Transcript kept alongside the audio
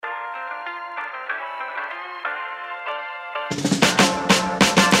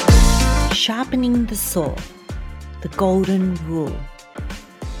Sharpening the Saw, the golden rule.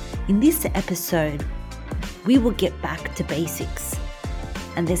 In this episode, we will get back to basics,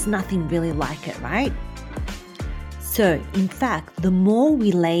 and there's nothing really like it, right? So, in fact, the more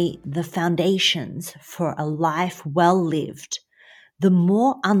we lay the foundations for a life well lived, the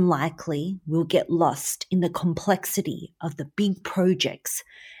more unlikely we'll get lost in the complexity of the big projects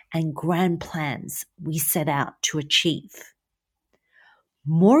and grand plans we set out to achieve.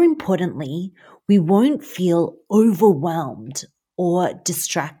 More importantly, we won't feel overwhelmed or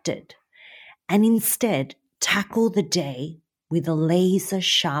distracted, and instead tackle the day with a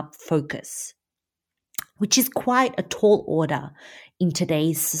laser-sharp focus, which is quite a tall order in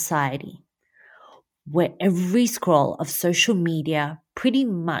today's society, where every scroll of social media pretty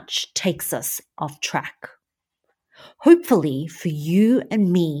much takes us off track. Hopefully for you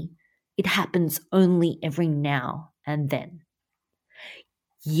and me, it happens only every now and then.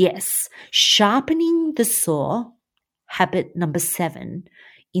 Yes, sharpening the saw, habit number 7,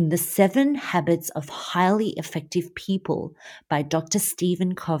 in the 7 Habits of Highly Effective People by Dr.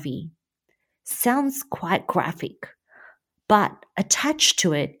 Stephen Covey, sounds quite graphic, but attached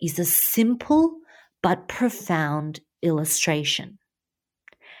to it is a simple but profound illustration.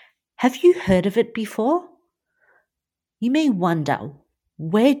 Have you heard of it before? You may wonder,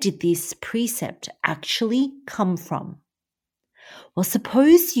 where did this precept actually come from? Well,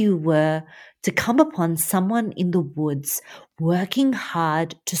 suppose you were to come upon someone in the woods working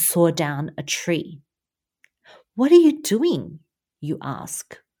hard to saw down a tree. What are you doing? You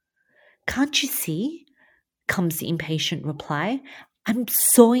ask. Can't you see? Comes the impatient reply. I'm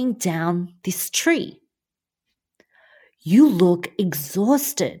sawing down this tree. You look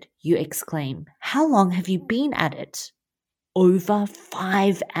exhausted, you exclaim. How long have you been at it? Over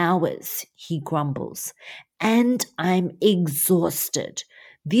 5 hours, he grumbles, and I'm exhausted.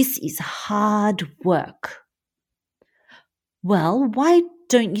 This is hard work. Well, why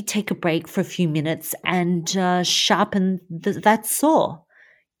don't you take a break for a few minutes and sharpen that saw?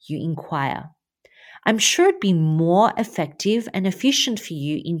 You inquire. I'm sure it'd be more effective and efficient for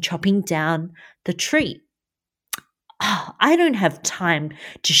you in chopping down the tree. Oh, I don't have time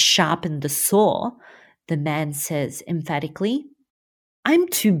to sharpen the saw, the man says emphatically. I'm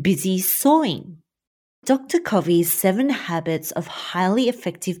too busy sawing. Dr. Covey's 7 Habits of Highly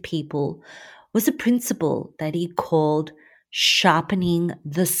Effective People was a principle that he called sharpening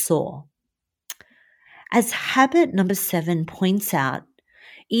the saw. As habit number 7 points out,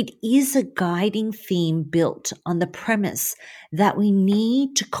 it is a guiding theme built on the premise that we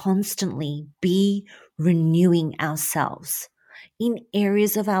need to constantly be renewing ourselves in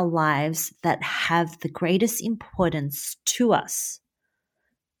areas of our lives that have the greatest importance to us.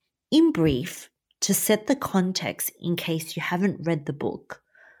 In brief, to set the context in case you haven't read the book,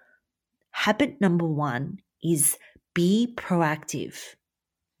 habit number 1 is be proactive.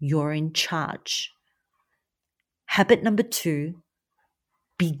 You're in charge. Habit number 2,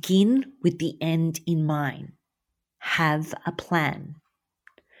 begin with the end in mind. Have a plan.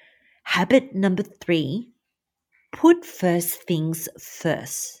 Habit number 3, put first things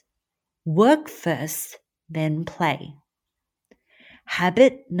first. Work first, then play.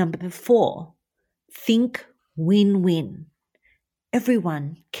 Habit number 4, think win-win.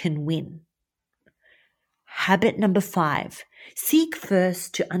 Everyone can win. Habit number 5, seek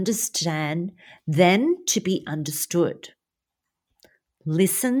first to understand, then to be understood.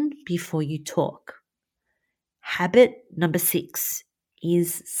 Listen before you talk. Habit number 6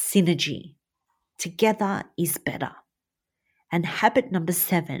 is synergy. Together is better. And habit number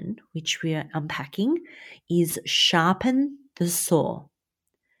 7, which we are unpacking, is sharpen the saw.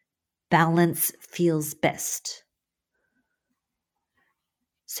 Balance feels best.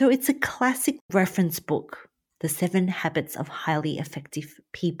 So it's a classic reference book, The 7 Habits of Highly Effective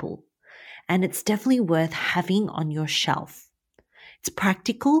People, and it's definitely worth having on your shelf. It's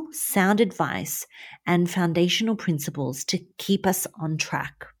practical, sound advice, and foundational principles to keep us on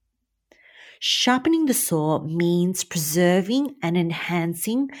track. Sharpening the saw means preserving and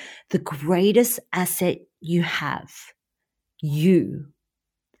enhancing the greatest asset you have, you.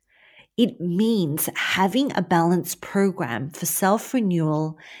 It means having a balanced program for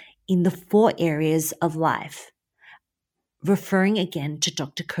self-renewal in the 4 areas of life, referring again to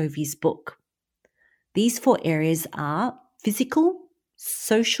Dr. Covey's book. These 4 areas are physical,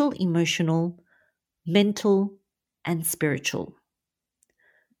 social, emotional, mental, and spiritual.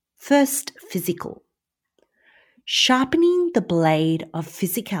 First, physical. Sharpening the blade of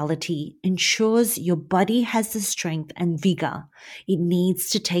physicality ensures your body has the strength and vigor it needs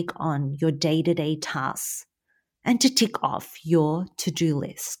to take on your day-to-day tasks and to tick off your to-do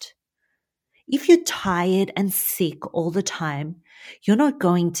list. If you're tired and sick all the time, you're not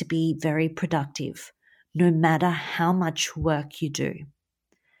going to be very productive, no matter how much work you do.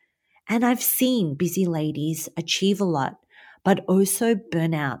 And I've seen busy ladies achieve a lot, but also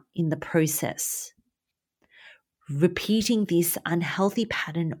burn out in the process. Repeating this unhealthy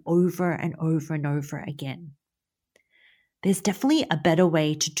pattern over and over and over again. There's definitely a better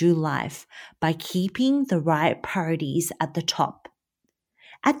way to do life by keeping the right priorities at the top.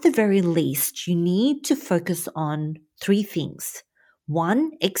 At the very least, you need to focus on 3 things.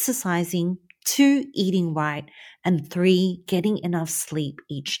 1, exercising, 2, eating right, and 3, getting enough sleep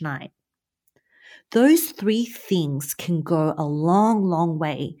each night. Those 3 things can go a long, long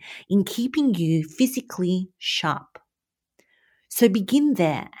way in keeping you physically sharp. So begin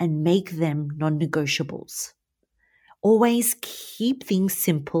there and make them non-negotiables. Always keep things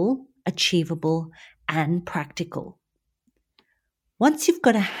simple, achievable, and practical. Once you've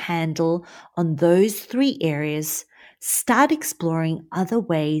got a handle on those 3 areas, start exploring other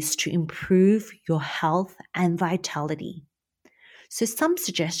ways to improve your health and vitality. So some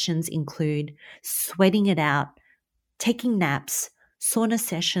suggestions include sweating it out, taking naps, sauna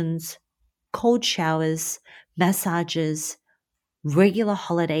sessions, cold showers, massages, regular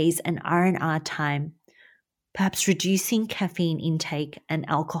holidays and R&R time, perhaps reducing caffeine intake and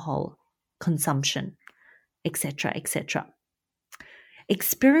alcohol consumption, etc., etc.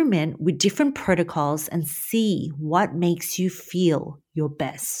 Experiment with different protocols and see what makes you feel your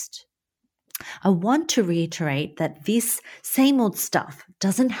best. I want to reiterate that this same old stuff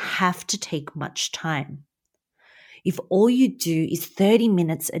doesn't have to take much time. If all you do is 30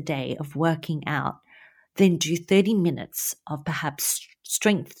 minutes a day of working out, then do 30 minutes of perhaps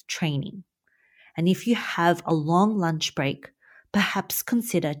strength training. And if you have a long lunch break, perhaps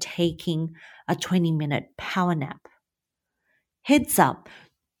consider taking a 20-minute power nap. Heads up,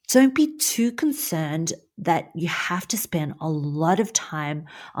 don't be too concerned that you have to spend a lot of time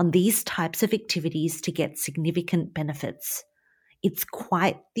on these types of activities to get significant benefits. It's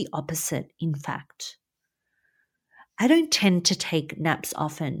quite the opposite, in fact. I don't tend to take naps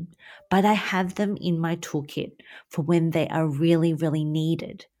often, but I have them in my toolkit for when they are really, really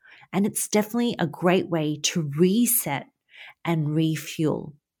needed. And it's definitely a great way to reset and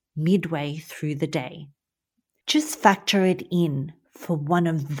refuel midway through the day. Just factor it in for one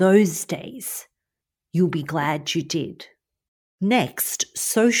of those days. You'll be glad you did. Next,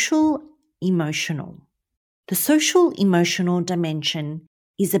 social emotional. The social emotional dimension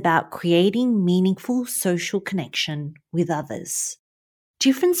is about creating meaningful social connection with others.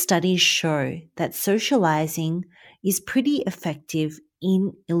 Different studies show that socializing is pretty effective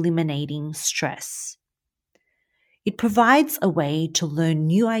in eliminating stress. It provides a way to learn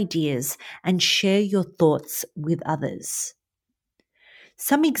new ideas and share your thoughts with others.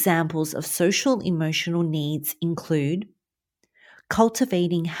 Some examples of social emotional needs include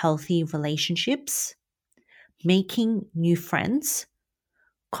cultivating healthy relationships, making new friends,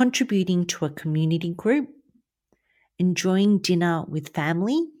 contributing to a community group, enjoying dinner with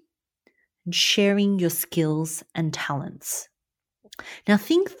family, and sharing your skills and talents. Now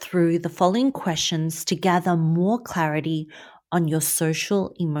think through the following questions to gather more clarity on your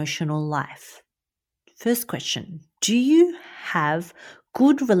social emotional life. First question, do you have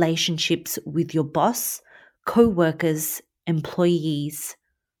good relationships with your boss, co-workers, employees,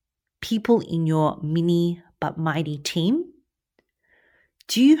 people in your mini but mighty team?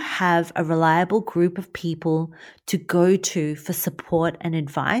 Do you have a reliable group of people to go to for support and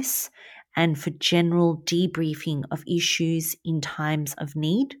advice and for general debriefing of issues in times of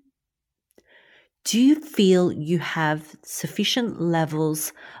need? Do you feel you have sufficient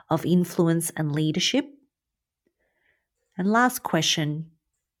levels of influence and leadership? And last question,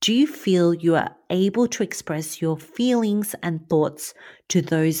 do you feel you are able to express your feelings and thoughts to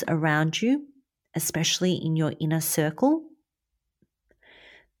those around you, especially in your inner circle?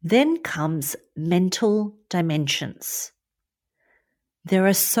 Then comes mental dimensions. There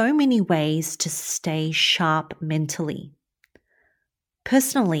are so many ways to stay sharp mentally.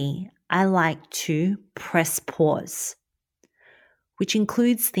 Personally, I like to press pause, which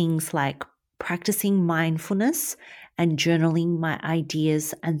includes things like practicing mindfulness and journaling my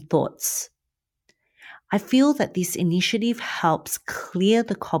ideas and thoughts. I feel that this initiative helps clear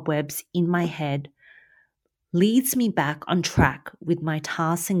the cobwebs in my head, leads me back on track with my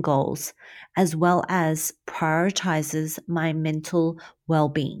tasks and goals, as well as prioritizes my mental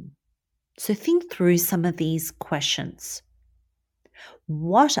well-being. So think through some of these questions.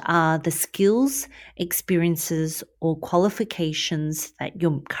 What are the skills, experiences, or qualifications that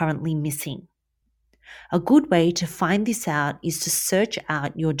you're currently missing? A good way to find this out is to search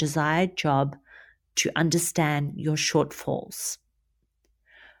out your desired job to understand your shortfalls.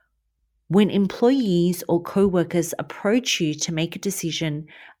 When employees or co-workers approach you to make a decision,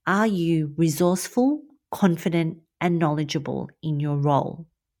 are you resourceful, confident, and knowledgeable in your role?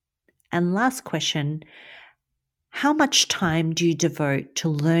 And last question, how much time do you devote to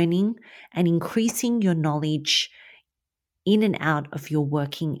learning and increasing your knowledge in and out of your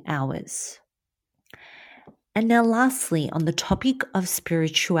working hours? And now lastly, on the topic of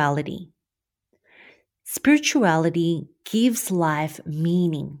spirituality. Spirituality gives life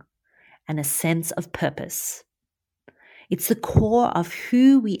meaning and a sense of purpose. It's the core of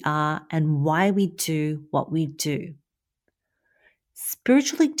who we are and why we do what we do.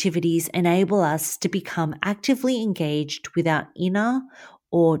 Spiritual activities enable us to become actively engaged with our inner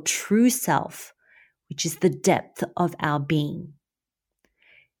or true self, which is the depth of our being.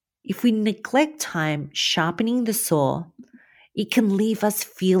 If we neglect time sharpening the saw, it can leave us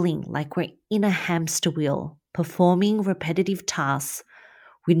feeling like we're in a hamster wheel, performing repetitive tasks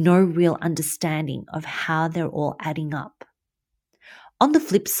with no real understanding of how they're all adding up. On the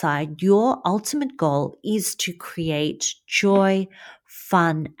flip side, your ultimate goal is to create joy,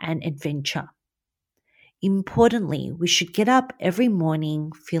 fun, and adventure. Importantly, we should get up every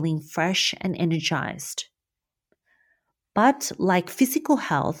morning feeling fresh and energized. But like physical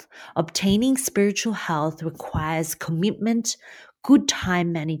health, obtaining spiritual health requires commitment, good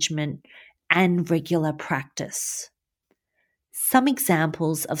time management, and regular practice. Some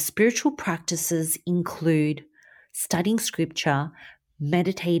examples of spiritual practices include studying scripture,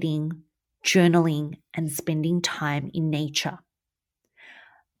 meditating, journaling, and spending time in nature.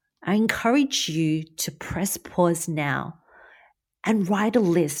 I encourage you to press pause now and write a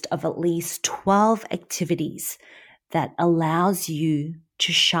list of at least 12 activities that allows you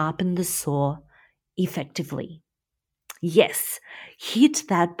to sharpen the saw effectively. Yes, hit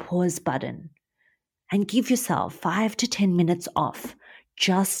that pause button and give yourself 5 to 10 minutes off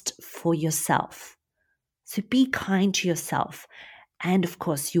just for yourself. So be kind to yourself, and of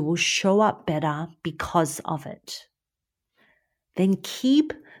course, you will show up better because of it. Then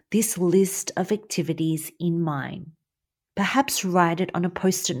keep this list of activities in mind. Perhaps write it on a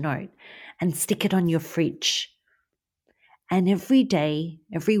post-it note and stick it on your fridge. And every day,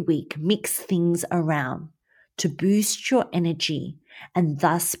 every week, mix things around to boost your energy and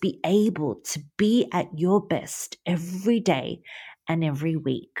thus be able to be at your best every day and every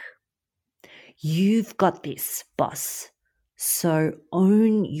week. You've got this, boss. So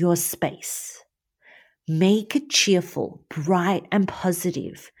own your space. Make it cheerful, bright, and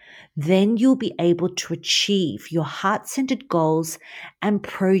positive. Then you'll be able to achieve your heart-centered goals and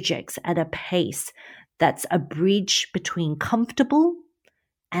projects at a pace that's a bridge between comfortable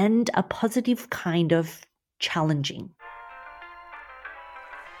and a positive kind of challenging.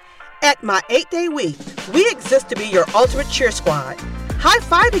 At My 8-Day Week, we exist to be your ultimate cheer squad,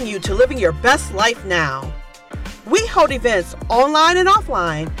 high-fiving you to living your best life now. We hold events online and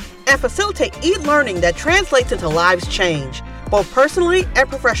offline and facilitate e-learning that translates into lives change, both personally and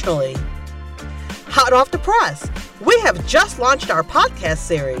professionally. Hot off the press, we have just launched our podcast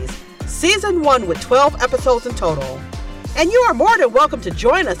series, Season 1 with 12 episodes in total. And you are more than welcome to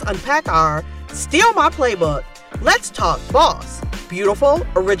join us unpack our Steal My Playbook, Let's Talk Boss, Beautiful,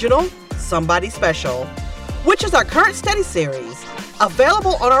 Original, Somebody Special, which is our current study series,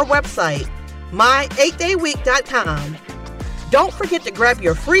 available on our website, my8dayweek.com. Don't forget to grab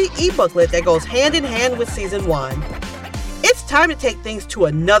your free e-booklet that goes hand in hand with Season 1. It's time to take things to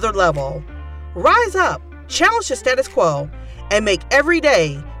another level. Rise up, challenge the status quo, and make every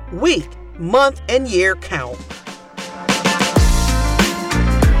day, week, month, and year count.